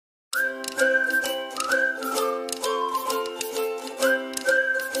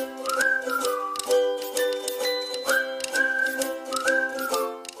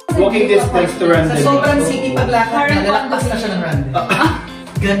walking distance to Randall. Sa sobrang city paglakad, nalalakpas na siya ng Randall.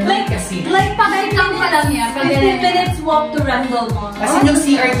 Ganun kasi. Like, pag-ikang pa lang niya. 15 minutes walk to Randall Mall. Kasi yung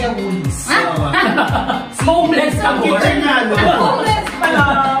CR niya, Woolies. Homeless ka mo. Kitchen nga, no? Homeless pala.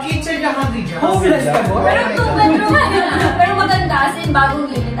 Kitchen na hungry dyan. Homeless ka mo. Pero 2 bedroom na. Pero maganda as in bagong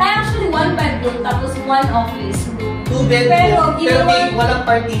unit. Ay, actually 1 bedroom tapos 1 office room. 2 bedroom. Pero may walang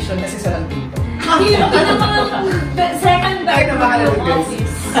partition kasi sa lang dito. Second bedroom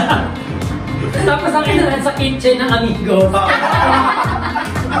office. Tapos ang inulan sa kitchen ng amigo.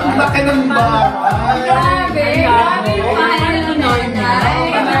 Ang laki ng bahay. Grabe. Grabe yung bahay ng nanay.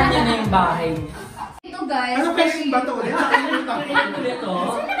 Parang yan na yung bahay. Ito guys. Ano kayo yung bato ulit? Nakalimutan ko.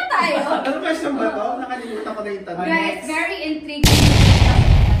 Saan na tayo? Ano kayo yung bato? Nakalimutan ko na yung tanong. Guys, very intriguing.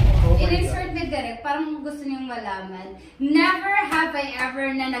 In-insert na direct, parang gusto niyong malaman. Never have I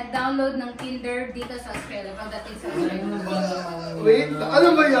ever na nag-download ng Tinder dito sa Australia pagdating sa Australia. Wait, ano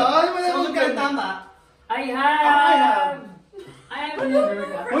ba yan? Sunod ka tama. I have never.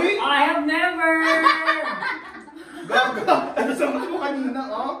 Uy! I have never. Gaga! Ano sa mo kanina,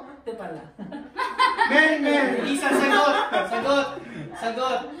 oh? Ito pala. Men! Isa, sagot.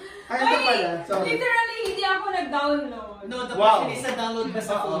 Sagot. Ay, ito pala. Sorry. Literally, hindi ako nag-download. No, the Wow. question is na-download ka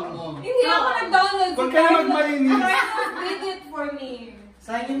sa phone mo. Hindi ako nag-download. Huwag ka na magmalinis. Carlos did it for me.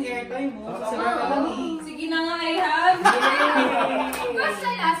 Sayang yung airtime mo. Oo. Sa ka lang eh. Sige na nga, I have.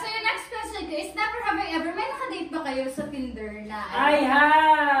 Question so yung next question ko is, never have I ever, may nakadate ba kayo sa Tinder na? I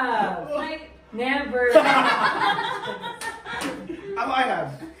have. Like, Never. Ako, I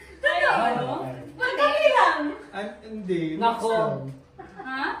have. ano? Madali lang. Hindi. Nako.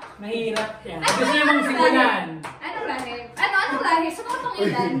 Ha? Mahirap yan. Gusto niya mong simulan. Anong lahi? Anong lahi? So, mga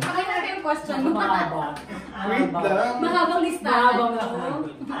pangilan? Pakita ko yung question mo. Mahaba. Wait lang. Mahabang listahan. Mahabang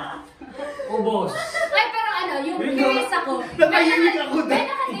lahat. Ubos. Ay, pero ano, yung curious ako. Natahimik ako May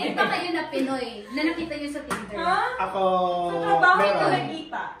nakadate ba kayo na Pinoy na nakita niyo sa Tinder? Ako, Bakit ko meron.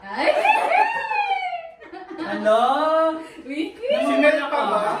 nakita? Ay! Ano? Wiki? Sinel pa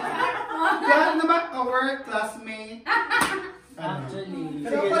ba? Lahat naman, work, classmate. Actually.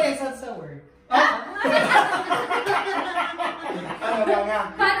 Pero ako rin sa work. Ano ba nga?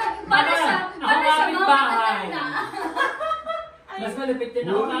 Para sa kapit mga bahay. matanda. Mas malupit din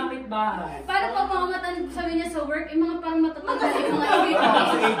ako kapit bahay. Para pag mga matanda, sabi niya sa work, yung mga parang matatanda yung mga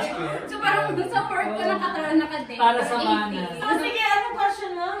age ko. So parang sa work ko nakadate. Para sa 80. mana. Sige, anong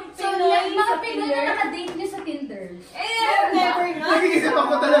question mo? So, mga Pinoy na nakadate niyo sa Tinder. Never nga. Nag-iisip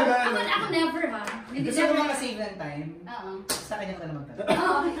ako talaga. Ako never ha. Hindi Gusto ko never. makasave ng time. Oo. Sa kanya ka na magtanong.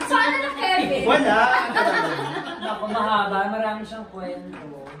 Oo. So ano na Kevin? Wala. Ako mahaba. Marami siyang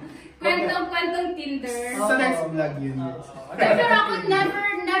kwento. Kwentong Tinder. Sa next vlog yun. Pero ako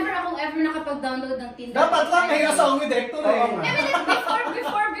never akong ever nakapag-download ng Tinder. Dapat lang, may asawa mo director eh. Oo nga.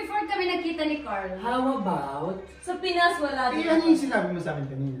 Before kami nagkita ni Carl. How about? Sa Pinas wala din. Ano yung sinabi mo sa akin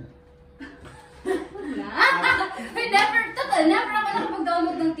kanina? Never ako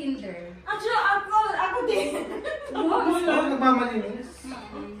nakapag-download ng Tinder. Actually, ako din. Ako nagmamalinis.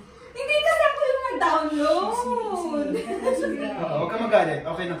 Hindi kasi ako yung nag-download. Oo, huwag ka magalit.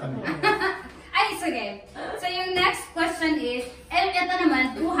 Okay na kami. Ay, sige. So yung next question is, ito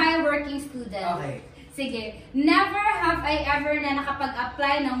naman, to high-working students. Okay. Sige. Never have I ever na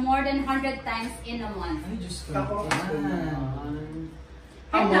nakapag-apply ng more than 100 times in a month. Ay, Diyos ko. Ako.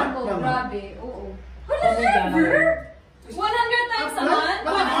 Ay, Tama, nako, tama. grabe. Oo. Never? 100 times a month?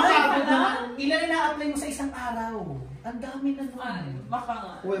 Ilan na na-apply mo sa isang araw? Ang dami na naman. Baka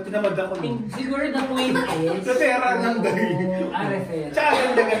nga. Wala, tinamad ako. Siguro the point is... Sa pera lang dahil. refer. Tsaka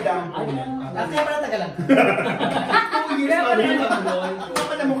ganda-ganda ang po. At kaya pala taga lang. 2 years pa rin. Ano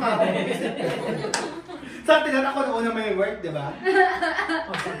pa na mukha ko? Sa atin ako noon na may work, di ba?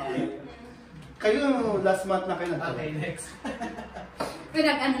 Kayo, last month na kayo nagturo. Okay, next.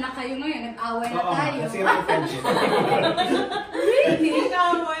 Pinag-ano na kayo ngayon, nag-away na Oo, tayo. kasi may friendship. Really?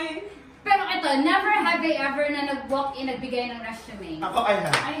 Kamay. Pero ito, never have I ever na nag-walk-in, nagbigay ng resume. Ako, I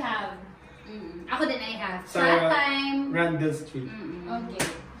have. I have. Ako din, I have. Sa That time. Randall Street. Okay.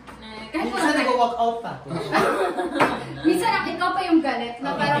 Kahit Minsan wala nag-walk out pa. minsan ikaw pa yung galit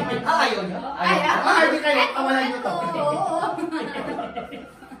na parang... Ayaw niya. Hindi kayo, kawalan nyo to. Oo.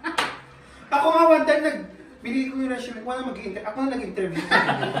 Ako nga one time, binigay ko yung resume. Wala mag-interview. Ako na nag-interview.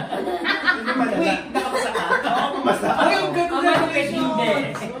 Hindi malala. Nakapasa ka? Oo, pumasa. Ay, ang ganda Ang malupit hindi.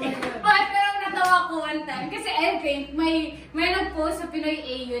 Ay, pero natawa ko ako one time. Kasi I think may nag-post sa Pinoy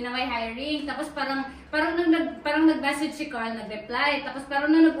AU na may hiring. Tapos parang nag-message si Carl, nag-reply. Tapos parang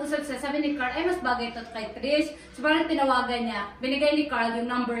nung nag-usap siya, sabi ni Carl, ay mas bagay ito kay Trish. So parang tinawagan niya. Binigay ni Carl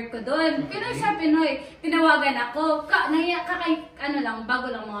yung number ko doon. Pinoy siya, Pinoy. Tinawagan ako. Bago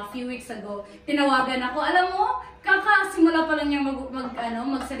lang mga few weeks ago. Tinawagan ako. Alam mo, kakasimula pa lang niya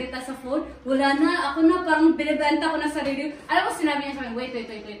magsalita sa phone. Wala na, ako na, parang binibenta ko na sarili. Alam mo, sinabi niya sa akin, wait.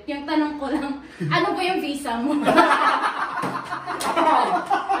 Yung tanong ko lang, ano ba yung visa mo?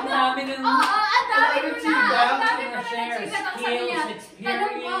 Ang dami nun. Oo, ang dami ko na. Ang dami ko na Share nag-chika. Tapos sabi niya, skills,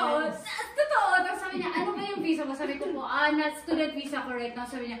 tanong ko, experience. totoo. Tapos sabi niya, ano ba yung visa mo? Sabi ko po, not student visa ko right now.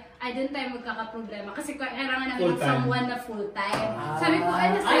 Sabi niya, ay, doon tayo magkakaproblema. Kasi kailangan namin ng someone na full-time. Sabi ko,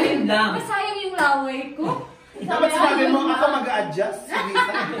 ay, nasayang yung laway ko. Dapat sinabi mo, ako mag-a-adjust.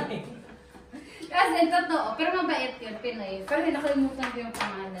 Kasi totoo, pero mabait yun, Pinoy. Pero nakalimutan ko yung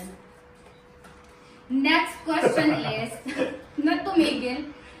pangalan. Next question is, na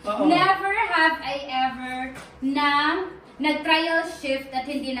tumigil, never have I ever na nag-trial shift at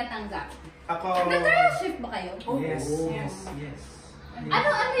hindi natanggap. Ako... Nag-trial shift ba kayo? Yes. Ano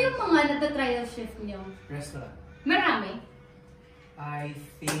yung mga nag-trial shift niyo? Restaurant. Marami? I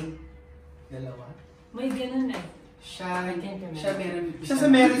think, dalawa. May ganun eh. Siya meron. Siya sa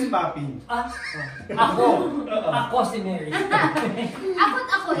Mary's Papi. Ako si Mary.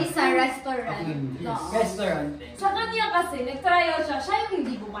 Ako isa restaurant. Restaurant. Sa kanya kasi, nag-trial siya yung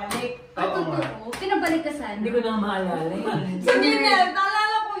hindi bumalik. Totoo. Pinabalik ka sana. Hindi ko na maalala. Sige na,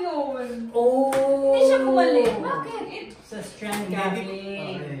 naalala ko yun. Oh! Hindi siya bumalik. Bakit? Sa Strand Cafe.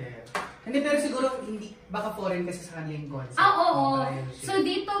 Hindi, pero siguro, baka foreign kasi sa kanila yung concept. Oo. So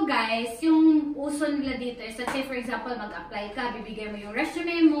dito guys, yung uso nila dito is, let's say for example, mag-apply ka, bibigay mo yung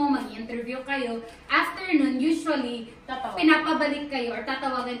resume mo, mag-interview kayo. After nun, usually, pinapabalik kayo or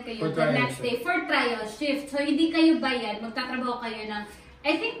tatawagan kayo the next day for trial shift. So hindi kayo bayad, magtatrabaho kayo ng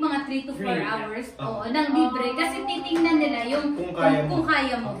I think mga 3 to 4 hours ng libre. Kasi titingnan nila yung kung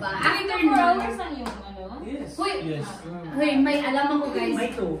kaya mo ba. 3 to 4 hours ang yung Yes. Huy, may alam ako guys.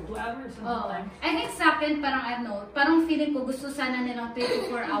 May 2 hours. I think sa akin parang feeling ko gusto sana nilang 3 to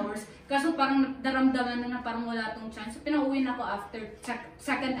 4 hours. Kaso parang naramdaman na parang wala tong chance. So pinauwi na ako after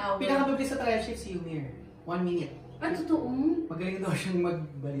second hour. Pinakababli sa trial shift si Umir. 1 minute. Ay, totoo? Magaling daw siyang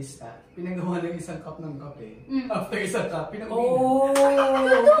magbalista. Pinagawa ng isang cup ng kape. After isang cup, pinauwi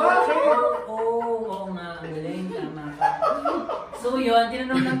Oo nga, ang galing. Tama ka. So yun,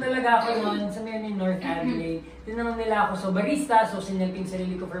 tinanong lang talaga ako noon sa North Adelaide. Tinanong nila ako, so barista, so sinelping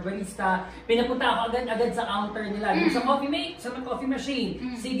sarili ko for barista. Pinapunta ako agad sa counter nila. Sa coffee machine.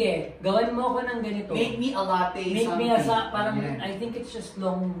 Sige, gawan mo ako ng ganito. Make me a latte. Make me a parang, I think it's just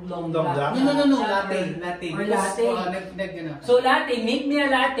long black. No, latte. Or latte. So latte, make me a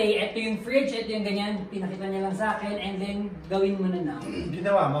latte. Ito yung fridge, ito yung ganyan. Pinakita niya lang sa akin, and then gawin mo na.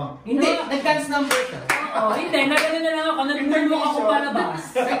 Ginawa mo? Hindi, nag-dance number siya. Hindi, nagano na lang ako. Nag-moonwalk ako palabas.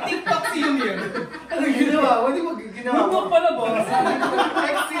 Nag-tiktok si Umir. Ano ginawa? Hindi mo ginawa mo? Moonwalk palabas.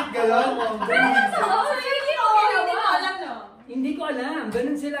 Exit gano'n. Hindi ko alam.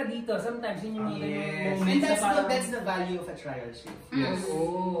 Ganun sila dito. Sometimes yun yung mga And that's the value of a trial shift. Yes.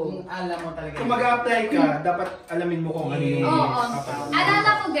 Kung alam mo talaga. Kung mag-a-apply ka, dapat alamin mo kung ano yung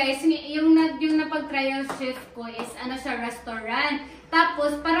Alala ko guys, yung napag-trial shift ko is sa restaurant.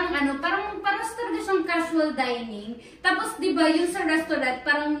 Tapos parang talaga siyang casual dining. Tapos 'di ba yung sa restaurant,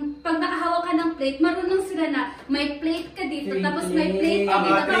 parang pag nakahawak ka ng plate, marunong sila na may plate ka dito, tapos may plate ka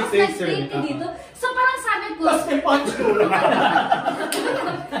dito, tapos may plate ka dito. So parang sabi ko, tapos may punch ko.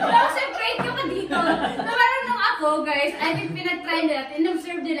 tapos may plate ka pa dito. So parang nung ako guys, I think pinag-try nila,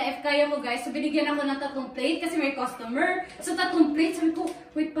 in-observe nila if kaya ko guys. So binigyan ako ng 3 plate kasi may customer. So 3 plate, sabi ko,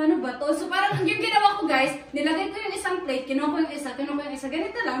 wait, paano ba to? So parang yung ginawa ko guys, nilagay ko yung isang plate, kinuha ko yung isa,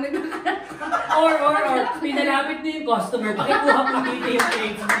 ganito lang, or pinalapit na yung customer, pakikuha mo dito yung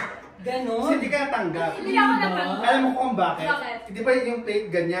plate. Ganon. Kasi hindi ka natanggap. Hindi ako natanggap. Alam mo kung bakit? Bakit? Di ba yung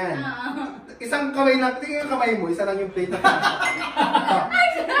plate ganyan? Isang kamay lang, tingin yung kamay mo, isa lang yung plate na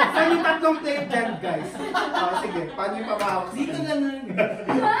Saan yung 3 plate dyan, guys? Sige, paano yung papahawak? Dito na lang.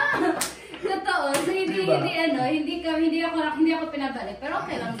 Totoo. So hindi ako pinabalik. Pero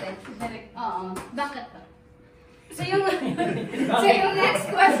okay lang din. Oo. Bakit ba? So yung next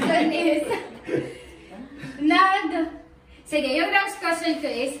question is yung next question ko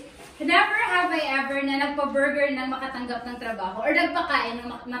is never have I ever na nagpa-burger ng makatanggap ng trabaho or nagpakain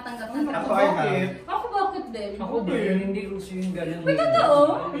ng matanggap ng trabaho. Ako bakit din? Ako din, hindi uso yung ganun. May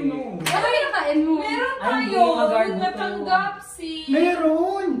totoo? Ano yung nakain mo? Meron tayo, natanggap si...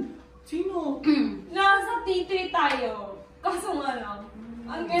 Meron! Sino? Nasa T3 tayo. Kaso nga lang,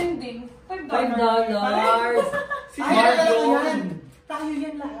 ang ending, $5. Si Marion! Tayo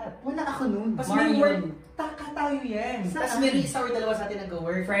yan lahat. Wala ako nun. Tapos may work, Marion. tayo yan. Tapos may isa or dalawa sa atin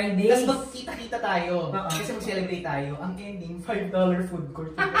nag-work. Fridays. Tapos magkita-kita tayo. Kasi mag-celebrate tayo. Ang ending, $5 food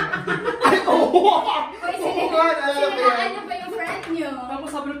court. Ay, oo! Hoy, sinilaan niyo pa yung friend niyo. Tapos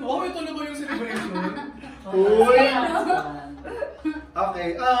sabi ko, oh, ito na ba yung celebration? Uy! Okay,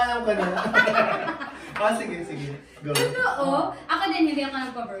 alam ko na. Sige. Go. Totoo. Ako din, hindi ako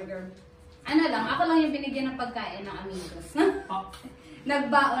nagpa-burger. Ano lang, ako lang yung binigyan ng pagkain ng amigos.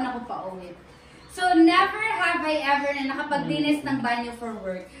 Nagbaon ako pa uwi. So, never have I ever na nakapagdinis ng banyo for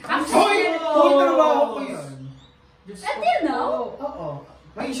work. Hoy! Hoy, trabaho ko yun. Until now? Oo.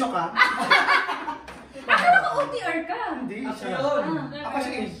 May issue ka? Akala ko OTR ka. Hindi siya. Ako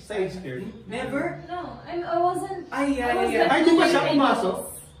siya sa age care. Never? No, I wasn't. Ay, Ay, di ba siya pumasok?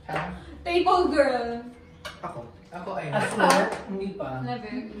 Table girl. Ako ay. Assorted? Hindi pa.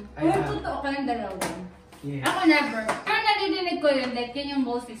 Never. Pero totoo ka ng dalawa. Yeah. Ako never. Pero narinig ko yun, like yun yung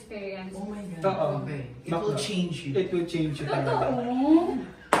most experience. Oh my God. Oo. Okay. It will change you. It will change you talaga. Totoo.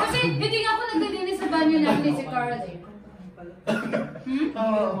 Kasi hindi nga ako nagdidinis sa banyo namin si Carl eh.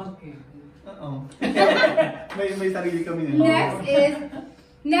 Oo. May sarili kami na. Next is,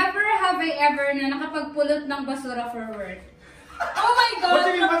 never have I ever na nakapagpulot ng basura for work. Oh my God!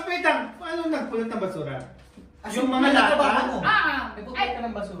 What's yung mas wait lang? Paano nagpulot ng basura? Yung mga lata? Nagpupulot ka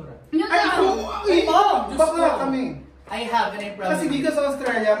ng basura. Ay, ako! Ay, bakla kami. I have and I promise. Kasi dito sa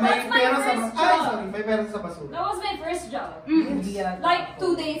Australia, may That's my pera sa first basura. Ay, job. sorry, may pera sa basura. That was my first job. Hindi yata. Like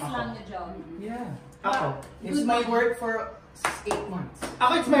 2 days lang the job. Yeah. Ako. It's my work for 8 months.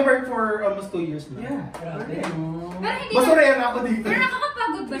 Ako, it's my work for almost 2 years na. Yeah. Grabe. Pero hindi Basurera ako dito. Pero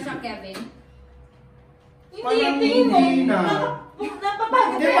nakakapagod ba siya, Kevin? Parang tingin mo. hindi na.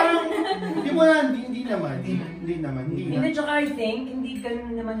 Napapagod Hindi, parang, hindi naman. Hindi naman. Hindi, tsaka I think, hindi ka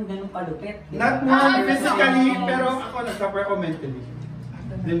naman ganun kalupit. Not more physically, pero ako nagka-work ako mentally.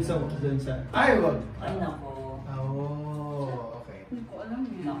 Dun sa. Ay, wag. Ay, nako. Oh, okay. Hindi ko alam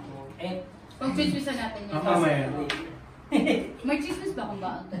yun. Nako. Pag-chismisan natin yun. Mamaya. May chismis ba kung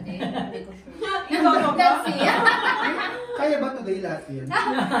ba today? Hindi ko sure. Ikaw ba? Let's see. Kaya ba today lahat yun?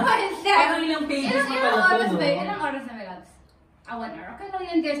 Parang ilang pages mo Ilang pala oras to, ba? no? Ilang oras na may labs? 1 hour. Okay lang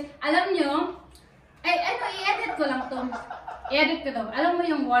yun, guys. Alam nyo, i-edit ko lang to. I-edit ko to. Alam mo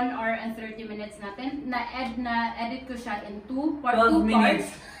yung 1 hour and 30 minutes natin? Na-edit ko siya in 2 parts. minutes?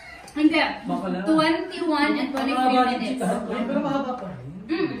 Hindi. Baka lang. 21 and 23 minutes. Pero mahaba pa rin.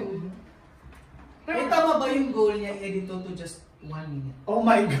 Eh, tama ba yung goal niya i-edit to just 1 minute? Oh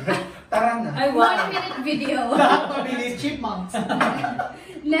my God. Tara na. Ay, 1 wow. minute video. Mabilis chipmunks.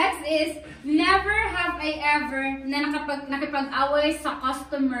 Next is, never have I ever na nakipag-away sa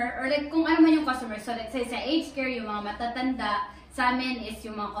customer or like kung ano man yung customer. So let's say sa age care, yung mga matatanda, sa amin is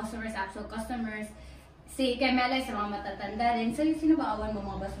yung mga customers, actual customers. Si Kemela sa mga matatanda rin. So sino ba awan mo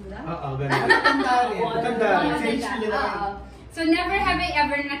mga basura? Oo, ganun. Matanda rin. Matanda. Mga Sa age matanda. nila. Oo. So never have I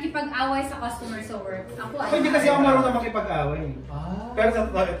ever nakipag-away sa customer sa work. Ako Hindi kasi ako marunong makipag-away. Pero sa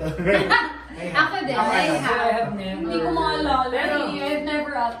totoo ito. Ako din, Ako, I I have. have never. Hindi ko maalala. Pero- I've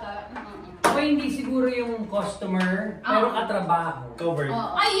never ata. Ako hindi siguro yung customer, pero katrabaho. Covered.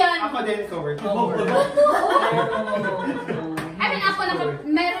 Oo. Ayan! Ako din covered. Covered. I mean, ako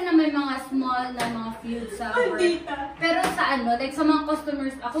meron naman mga small na mga fields sa work. Pero sa ano, like sa mga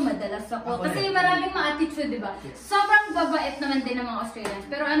customers, ako madalas ako. Kasi maraming mga attitude, di ba? Sobrang babait naman din ng mga Australians.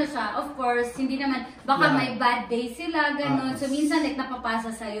 Pero ano siya, of course, hindi naman, baka may bad day sila, ganun. So minsan, like,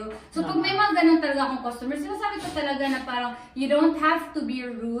 napapasa sa'yo. So pag may mga ganun talaga akong customers, sinasabi ko talaga na parang, you don't have to be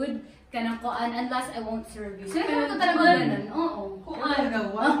rude kanang koan unless I won't serve you. Sinasabi ko talaga ganun. Oo. Kuan.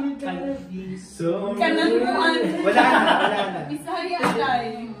 So, Kanang kuan. wala na. Bisaya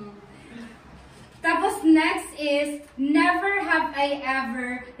atay. Tapos next is, never have I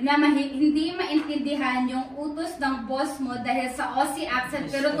ever na hindi maintindihan yung utos ng boss mo dahil sa Aussie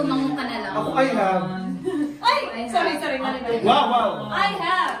accent pero tumango ka na lang. Ako I have. Ay! Sorry, narinig. Wow. I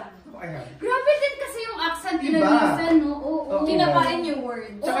have! Ako I have. Grabe din kasi yung accent Iba. nila minsan, no? Oo. Kinapain yung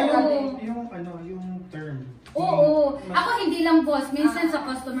word. Tsaka Oo. yung term. Oo. Ako hindi lang boss, minsan sa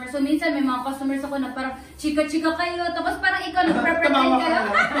customer. So minsan may mga customers ako na parang chika-chika kayo, tapos parang ikaw nag-pretend Tumawa ka ka lang.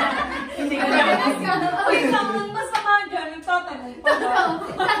 Hindi ka Wait lang, ang masama dyan, nagtatanong pa ba?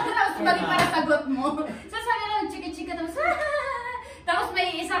 Tapos balik para sagot mo. So sabi lang, chika-chika, tapos tapos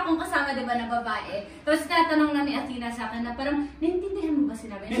may isa akong kasama, di ba, na babae. Tapos tinatanong na ni Athena sa akin na parang, naintindihan mo ba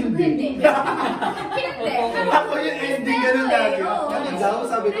sinabi? Sabi ko, hindi. Hindi. Ako yung ending ganun lagi. Oo. Ako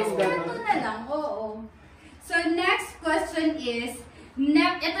sabi ko Respeto ganun. na lang, oo. So next question is,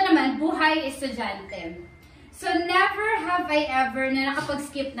 ito naman, buhay estudyante. So, never have I ever na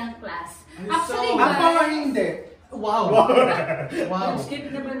nakapag-skip ng class. Actually, Ako hindi. Wow. Wow. Skip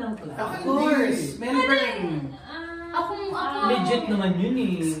na ba ng class? Of course. Melbourne. Ako. Legit naman yun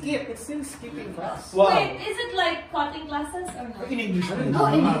eh. Skip. It's still skipping class. Wow. Wait, is it like cutting classes or not? In English. Oh,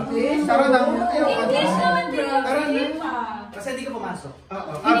 in English? Tara na. English naman din yung Tara na. skip ah. Kasi hindi ka pumasok.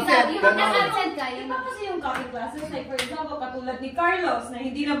 Oo. Hindi ka, yung Ganon. mag-absent ka. Iba kasi yung cutting classes, like for example, katulad ni Carlos na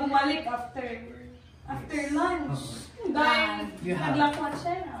hindi na bumalik after lunch. Dahil You have. naglakwat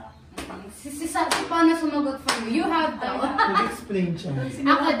siya na. Si paano sumagot for you? You have daw. Nag-explain siya.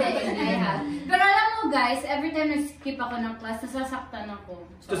 Ako din, I have. Pero alam mo guys, every time nag-skip ako ng class, nasasaktan ako.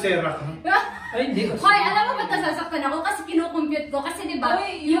 To Sarah ka. Ay, hindi ko. Hoy, alam mo ba't nasasaktan ako? Kasi kinukompute ko. Kasi diba,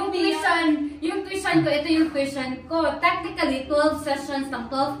 Uy, yung tuition ko, ito yung tuition ko. Technically, 12 sessions lang,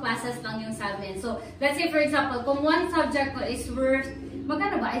 12 classes lang yung sa amin. So, let's say for example, kung one subject ko is worth,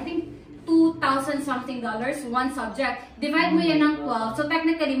 magkano ba? I think, $2,000 something, one subject. Divide mo yan ng 12. So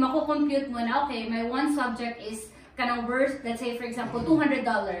technically, makukompute mo na, okay, my one subject is kanang worth, let's say for example, $200.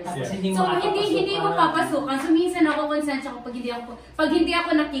 Tapos hindi So mo hindi mo papasukan. So minsan ako konsensya ko pag hindi ako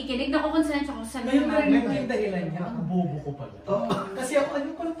nakikinig, nakokonsensya ko sa Ngayon mga. na yung dahilan niya. Ang bobo ko pala. Kasi ako, ano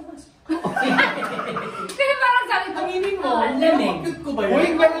ko lang pumasok. Kaya parang sabi ko, Aminin mo. Ang lamig. Compute ko ba Uy,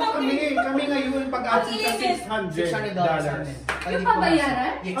 yun? ganun kami. Kami ngayon pag-absent sa $600. Yung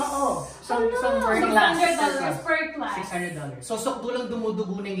pabayaran? Yes. Oo. Some per $600 class. per class. $600. So, dulang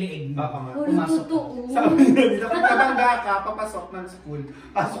dumudugo ng leeg mo. Oo nga. Ulo Pumasok. totoo. Sabi nga dito, kung nabangga ka, papasok ng school,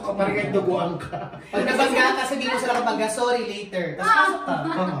 pasok ka pa rin kahit duguan ka. Pag nabangga ka, sabihin mo sila kapag, sorry, later. Tapos pasok ka.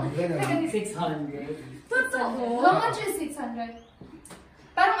 Oo, ganun. 600. Totoo. How much is 600?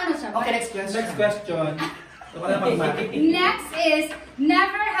 Parang ano siya? Okay, next question. Next question. Ito ka na mag-math. Next is,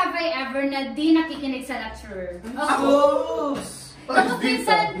 never have I ever na di nakikinig sa lecturer. Ako! Tapos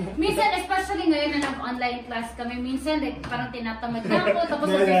minsan, especially ngayon na nag-online class kami, minsan like, parang tinatamad na ako, tapos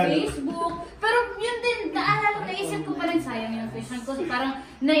sa Facebook. Pero yun din, naisip ko pa rin sayang yung tuition ko. So, parang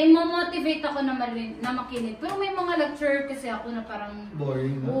na-motivate ako na makinig. Pero may mga lecturer kasi ako na parang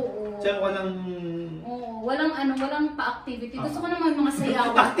Boring. Oo. Tsaka walang... Oo, walang pa-activity. Gusto ko naman mga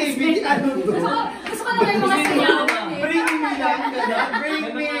sayawan. Activity, ano to? Gusto ko naman mga sayawan. Bring me lang, gano'n? Bring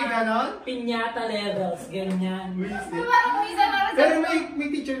me, gano'n? Piñata levels, ganyan. Parang minsan parang Pero may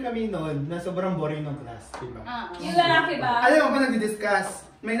teacher kami noon na sobrang boring ng class, diba? Yung lalaki ba? Alam mo ba nag-discuss?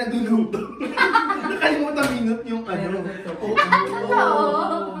 May nagluluto. Nakalimutan minute yung ano.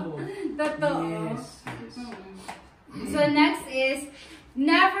 Totoo. Yes. So next is,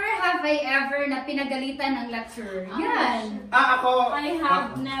 never have I ever na pinagalitan ng lecturer. Yan. Ako. I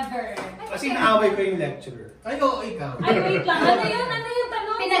have never. Kasi naaway ko yung lecturer. Ay, oo, ikaw. Ay, wait lang. Ano yung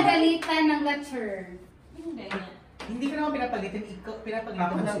tanong? Pinagalitan ng lecturer. Hindi. Hindi ka naman pinapalitin. Ikaw, pinapalitin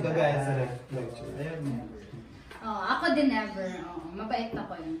Ako mo nang sila. gagaya sa lecturer. Ayun. Ako din never. Mabait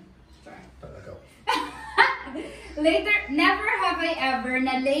ako yun. Sure. Talaga. Later, never have I ever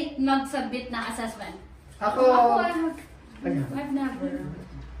na late mag-submit ng assessment. Ako. I've never.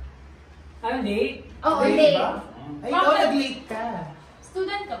 Ano, late? Oo, Late late. ba? Ay, ikaw nag-late ka.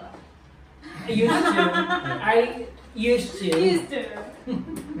 Student ka ba? I used to. Used to.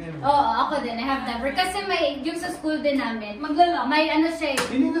 Oo, ako din. I have never. Kasi may, yung sa school din namin, Maglalak. may ano siya eh.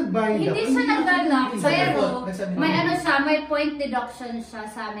 Hindi nagbayad ako. Hindi siya naglalak, pero Nagsabi may mo. ano siya, may point deduction siya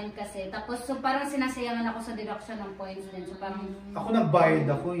sa amin kasi. Tapos so parang sinasayangan ako sa deduction ng points din. So parang Ako nagbayad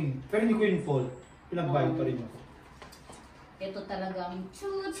ako eh. Pero hindi ko yung fault. Pinagbayad pa rin ako. ito talagang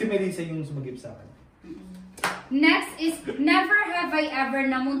shoot. Si Melissa yung sumagip sa akin. Next is, never have I ever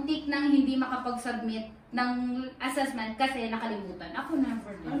na muntik nang hindi makapag-submit ng assessment kasi nakalimutan. Ako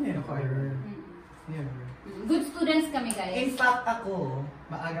never din. Never. Mm. Never. Good students kami In guys. fact, ako,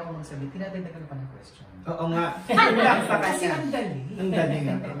 maaga ko nang sabi, tinadagdagan pa ng question. Oo nga. Wala sa Kasi kanya. ang dali. Ang dali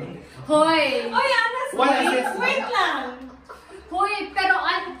nga. Hoy! Oy, honestly, One assessment. wait lang. Hoy, pero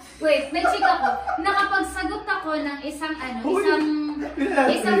wait, may chika ko. Nakapagsagot ako ng isang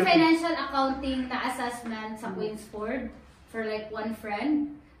isang financial accounting na assessment sa Queensford for like one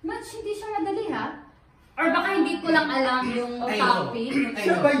friend. Match, hindi siya madali ha? Or baka hindi ko lang alam yung topic.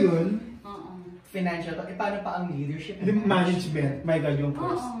 Siya ba yun? Oo. Financial, paano pa ang leadership? Management. My God, yung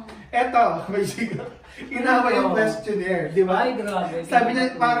course. Oo. Eto, may siga. Inawa yung questionnaire, di ba? Ay, grabe. Sabi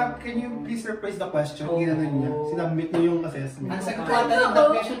niya, parang, can you please rephrase the question? Ginanon niya. Sinabmit niya yung assessment. Ang sagot ko ata, the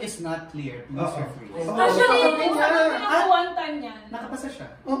question is not clear. Please Oo. rephrase. Actually, Oo, it's nga. ako one time yan. Nakapasa siya.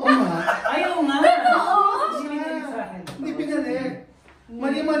 Oo nga. Ayaw nga. Sinabit sa akin. Hindi pinalik.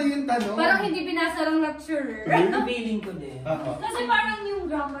 Mali-mali yung tanong. Parang hindi binasa ng lecturer. Feeling ko din. Oo. Kasi parang yung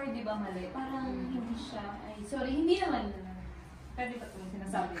grammar, di ba, mali? Parang hindi siya, ay, sorry, hindi naman. Pwede ba itong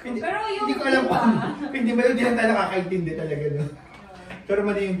sinasabi ko? Hindi, Pero yung hindi ko alam iba, hindi ba hindi lang tayo nakakaintindi talaga, no? Pero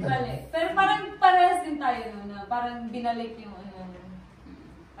mali yung tanong. Bale. Pero parang parehas din tayo no, na parang binalik yung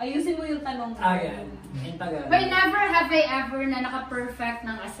ayusin mo yung tanong. Yan. In Tagalog. But never have I ever na naka-perfect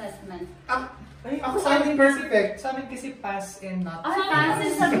ng assessment. Ako sa amin perfect. Sa amin kasi pass and not Ah, So, pass. kasi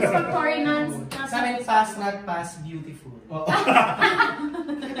satisfactory na. Sa amin pass, not pass, beautiful. Oo.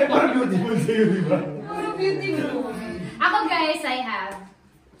 Parang beautiful sa'yo, di ba? Puro beautiful. Ako guys, I have.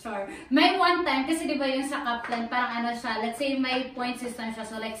 Sure. May one time, kasi di ba yung sa Kaplan, parang ano siya, let's say may point system siya.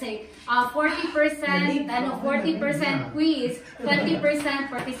 So like say, 40% quiz, 20%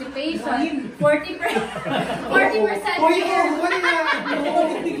 participation, 40%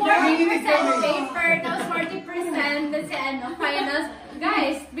 paper, tapos 40% let's say finals.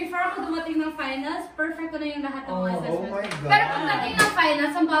 Guys, before ako dumating ng finals, perfect ko na yung lahat ng mga assessments. my God. Pero pagdating ng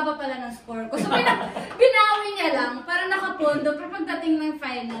finals, ang baba pala ng score ko. So binawi niya lang, para nakapondo, pero pagdating ng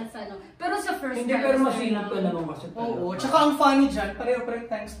finals, Pero sa first Hindi, pero masinap ko naman kasi. Oo, tsaka ang funny dyan, pareho-pareho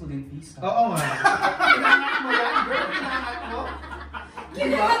tayong student visa. Oo nga. Kinangat mo yan, girl. Kinangat mo.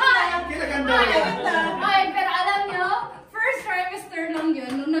 Kinaganda yan. Ay, pero alam nyo, first trimester lang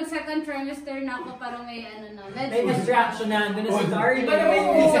yun. Nung nag-second trimester na ako, parang may May distraction na, andun na si Darlene. Iba naman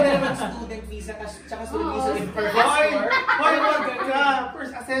yung visa na naman student visa, tsaka student visa with perfect score. Hoy, wag ka.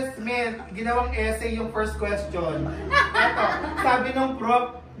 First assessment, ginawang essay yung first question. Ito, sabi ng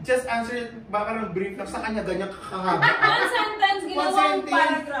prof, just answer, baka ng brief lang sa kanya, ganyan kakahaba. One sentence, One ginawang sentence,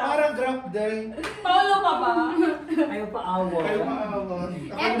 paragraph. paragraph din. Paulo ka ba? Ayaw pa awa. Kayo maawon.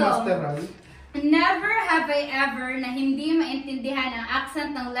 Ako yung Eto. masteral. Never have I ever na hindi maintindihan ang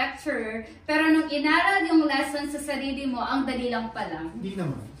accent ng lecturer, pero nung inaral yung lesson sa sarili mo, ang dali lang pala. Hindi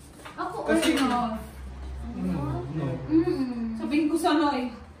naman. Ako, Kasi- no. No. Sabihin ko sana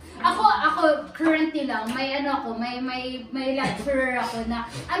eh. Ako currently lang, may may lecturer ako na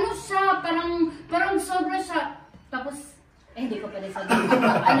siya, parang sobra siya. Tapos hindi ko pala sabihin.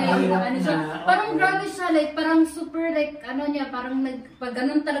 Ano siya? Parang grabe siya, like parang super like parang pag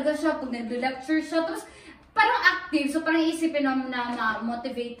ganun talaga siya pag nag-lecture siya. Tapos parang active, so parang isipin na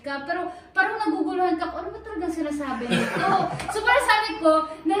motivate ka, pero parang naguguluhan ka, ano ba talagang sinasabi nito? So parang sabi ko,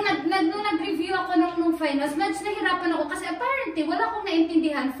 nung nag-review ako nung finals, medyo nahirapan ako kasi apparently wala akong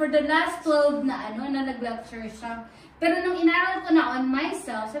naintindihan for the last 12 na nag-lecture siya. Pero nung inaral ko na on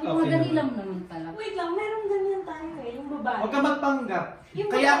myself, sabi ko, Okay dali naman. lang naman pala. Wait lang, merong ganyan tayo eh, yung babae. Huwag ka magpanggap. Yung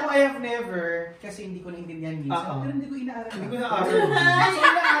Kaya babae- ako I have never, kasi hindi ko naintindihan minsan, Oo. pero hindi ko inaaral. Hindi ko na-aral. So,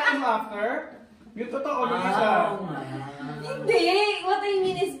 inaaral mo after? Yung totoo, lagi siya. Hindi! What I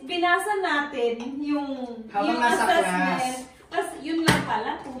mean is, binasa natin yung Habang nasa assessment. Tapos yun lang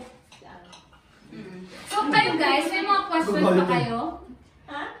pala. So kayo guys, may mga questions ba kayo?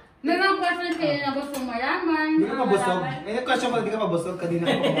 Ha? May mga questions kayo na gusto malaman? Hindi ka mabusog. May question ko, hindi ka mabusog. Kanina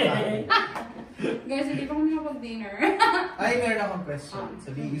ko kumakain. Guys, hindi pa kami nakapag-dinner. Ay, meron akong question.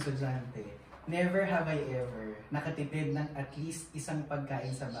 Sabihin yung estudyante. Never have I ever nakatipid ng at least isang pagkain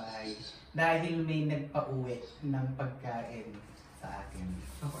sa bahay dahil may nagpa-uwi ng pagkain sa akin.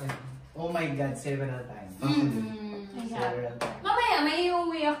 Oh my God, several times. Several times. Mamaya, may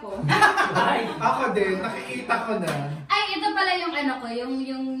iuwi ako. Ako din, nakikita ko na. Ay, ito pala yung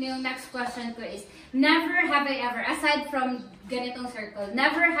yung next question ko is, never have I ever, aside from ganitong circle,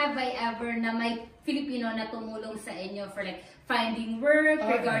 never have I ever na may Filipino na tumulong sa inyo for like finding work,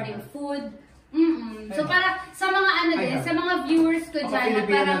 regarding food. So para sa mga sa mga viewers ko Ako dyan na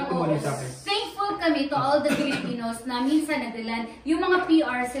Filipino parang na tumulong sa akin. thankful kami to all the Filipinos na minsan nagdalan. Yung mga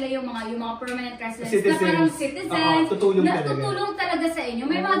PR, sila yung mga permanent residents na parang citizens, tutulong na talaga. tutulong talaga sa inyo.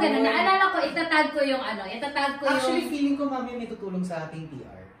 May mga ganun. Naalala ko, itatag ko yung Actually, feeling ko mami may tutulong sa ating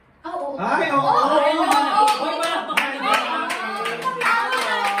PR. Oo. Ay, oo.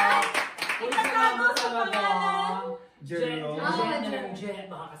 Jet,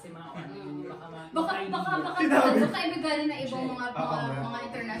 baka kasi Baka ibigay na ibang mga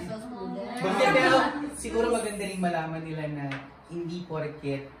international students. Pero siguro maganda rin malaman nila na hindi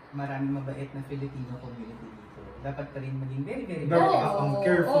porket maraming mabait na Filipino community dito. Dapat pa rin maging very, very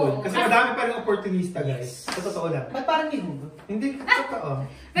Careful. Kasi madami pa rin opportunista, guys. Sa totoo lang. Ba't parang may hugot? Hindi, totoo.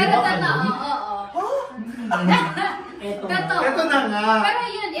 Pero totoo, oo. Totoo. Ito na nga. Pero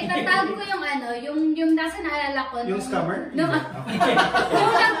yun, itatag ko yung kasi naalala ko. Yung scammer? Nung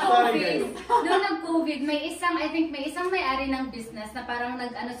Sorry, nag-COVID, may isang may-ari ng business na parang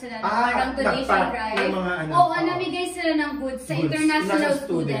nag-ano sila, parang donation nagpack drive. yung mga ano. Oo, namigay sila ng goods sa international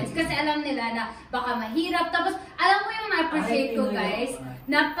students. Kasi alam nila na baka mahirap. Tapos, alam mo yung na-appreciate ko, guys,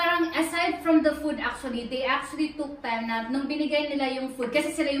 na parang aside from the food actually, they actually took time na nung binigay nila yung food, kasi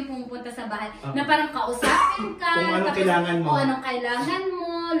sila yung pumupunta sa bahay, na parang kausapin ka. Kung anong kailangan mo. Kung anong kailangan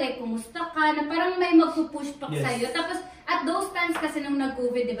mo, like kumusta ka, na parang may magpupush talk sa'yo. Tapos, at those times kasi nung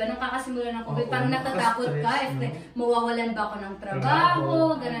nag-COVID, di ba, nung kakasimula ng COVID, parang natatakot ka, if like, mawawalan ba ako ng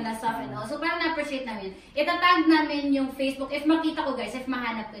trabaho, gano'n na stuff and all. So, parang na-appreciate namin. Itatag namin yung Facebook, if makita ko guys, if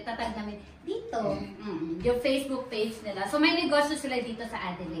mahanap ko, itatag namin dito, yung Facebook page nila. So, may negosyo sila dito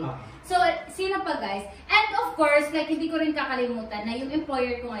sa Adelaide. So, sino pa guys? And of course, like, hindi ko rin kakalimutan na yung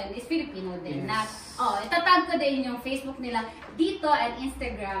employer ko ngayon is Filipino din. Na, itatag ko din yung Facebook nila dito at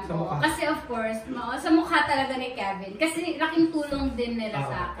Instagram. Kasi of course, sa mukha talaga ni Kevin. Kasi laking tulong din nila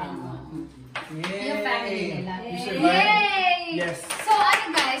sa akin. Yung family nila. Yay! Yes. So,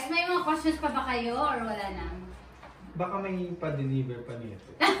 ano guys, may mga questions pa ba kayo or wala na? Baka may pa-deliver pa nito.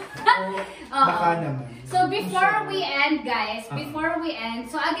 Baka naman. So before we end, guys, so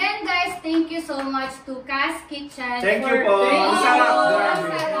again, guys, thank you so much to CAH'S KITCHEN. Thank you po.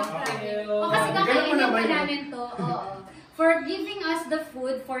 Kasi kakainin pa namin to. For giving us the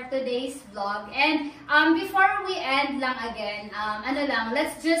food for today's vlog. And before we end lang again,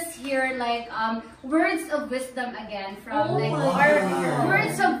 let's just hear like words of wisdom again from like our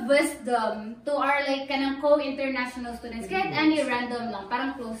words of wisdom to our like kanang co-international students. Kahit any random lang,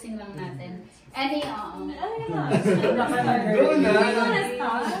 parang closing lang natin. Any Si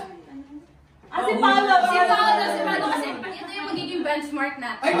Paolo kasi ito yung magiging benchmark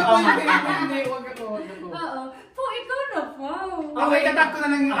natin. Ay, hindi, wag ako. Po, ikaw na po. Okay, tatag ko na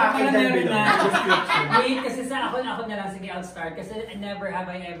lang yung akin dahil Wait, kasi sa ako na lang, sige, I'll start. Kasi never have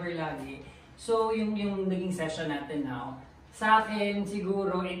I ever lagi. So, yung naging session natin now, sa akin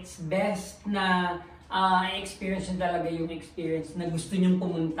siguro, it's best na experience nyo talaga yung experience na gusto nyong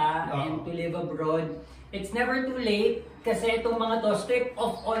pumunta and to live abroad. It's never too late kasi itong mga to, strip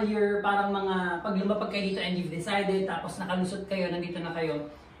off all your parang mga pag lumapag kayo dito and you've decided tapos nakalusot kayo, nandito na kayo.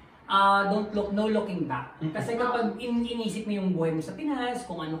 No looking back. Kasi kapag inisip mo yung buhay mo sa Pinas,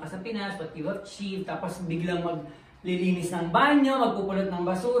 kung ano ka sa Pinas, what you achieved, tapos biglang maglilinis ng banyo, magpupulot ng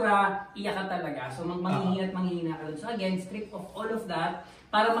basura, iyak ka talaga. So manghihina ka doon. So again, strip off all of that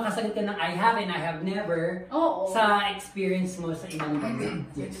para makasagot ka ng I have and I have never sa experience mo sa ibang bansa.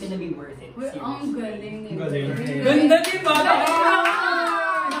 So it's gonna be worth it. Ang galing. Ganda diba?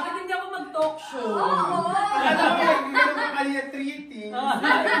 Bakit hindi ako mag-talk show?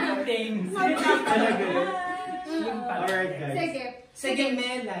 Things. Alright guys. Sige,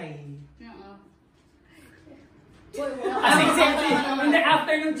 Melay. Hindi,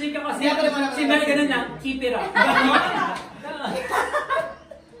 after nung chika kasi, si Mel ganun lang, keep it up.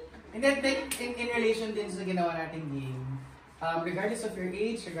 And then, in relation din sa ginawa nating game, regardless of your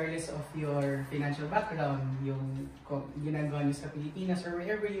age, regardless of your financial background, yung ginagawa nyo sa Pilipinas or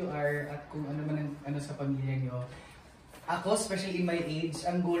wherever you are, at kung ano man ano sa pamilya nyo, ako, especially in my age,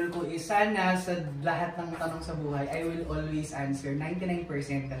 ang goal ko is sana sa lahat ng tanong sa buhay, I will always answer 99%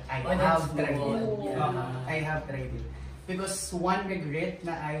 that I have tried it. I have tried it. Because one regret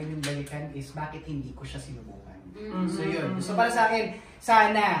na ayaw yung balikan is bakit hindi ko siya sinubukan. So yun. So para sa akin,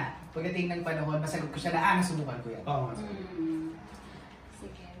 sana pagdating ng panahon, masagot ko siya na, nasubukan ko yan.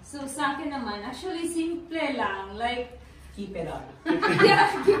 Sige. So sa akin naman, actually simple lang. Like, Keep it up.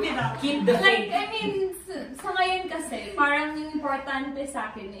 keep it up. Keep the faith. Like, I mean, sa ngayon kasi, parang yung importante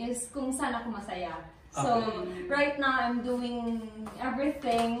sa akin is kung saan ako masaya. So, right now, I'm doing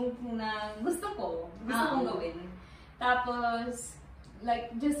everything na gusto kong gawin. Tapos,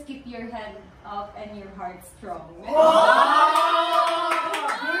 like, just keep your head up and your heart strong.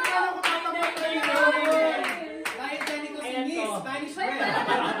 Spanish word.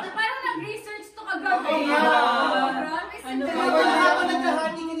 Parang nag-research to kagabi. Ano ba? Ako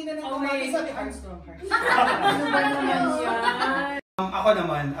naghahati kanina ng kumari. Sabi, heart strong, heart strong. Ako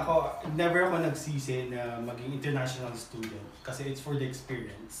naman, never ako nagsisi na maging international student kasi it's for the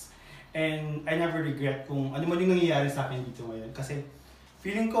experience. And I never regret kung ano man yung nangyayari sa akin dito ngayon kasi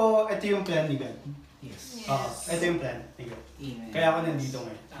feeling ko ito yung plan ni God. Yes. Ito yung plan ni God. Kaya ako nandito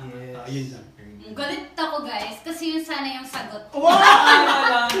ngayon. Yun lang. Galit ako guys, kasi yun sana yung sagot.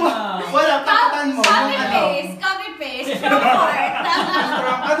 Wala, takutan mo. Copy-paste, report.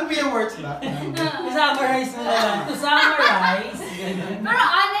 Ano ba yung words ba? To-summarize mo na lang. To summarize. Pero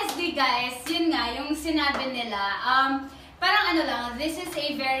honestly guys, yun nga, yung sinabi nila, parang ano lang, this is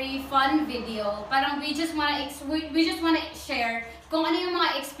a very fun video. Parang we just wanna share kung ano yung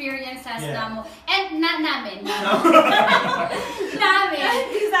mga experiences namo. And namin.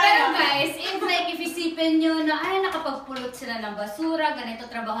 Pero guys, if isipin nyo na, ay, nakapagpulot sila ng basura, ganito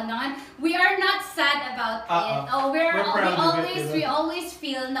trabaho naman, we are not sad about it. We always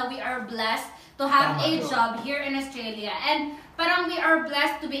feel na we are blessed to have a job here in Australia. And parang we are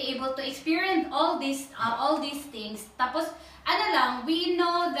blessed to be able to experience all these things. Tapos, ano lang, we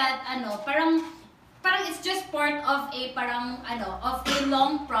know that, parang it's just part of a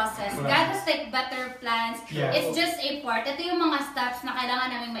long process. God has like better plans. Yeah. It's just a part. Ito yung mga steps na kailangan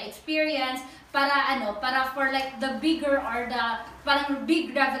namin ma-experience para for like the bigger or the parang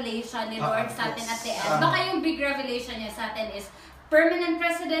big revelation ni Lord sa atin at the end. Baka yung big revelation niya sa atin is permanent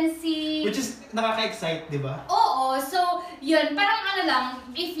residency. Which is nakaka-excite, di ba? Oo. So, yun. Parang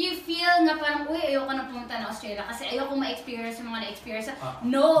if you feel na parang, uy, ayoko na pumunta na Australia kasi ayoko ma-experience yung mga na-experience.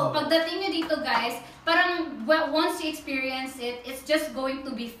 No. Pagdating nyo dito, guys, parang once you experience it, it's just going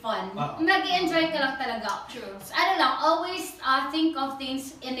to be fun. Mag-i-enjoy ka lang talaga. True. So, always think of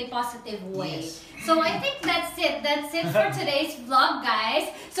things in a positive way. Yes. So, I think that's it. That's it for today's vlog,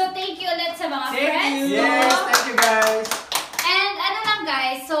 guys. So, thank you ulit sa mga friends. Yes, thank you, guys. And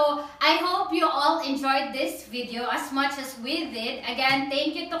guys, so I hope you all enjoyed this video as much as we did. Again,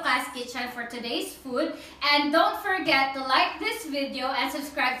 thank you to CAH'S Kitchen for today's food. And don't forget to like this video and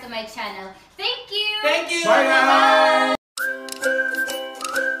subscribe to my channel. Thank you! Thank you! Bye, guys!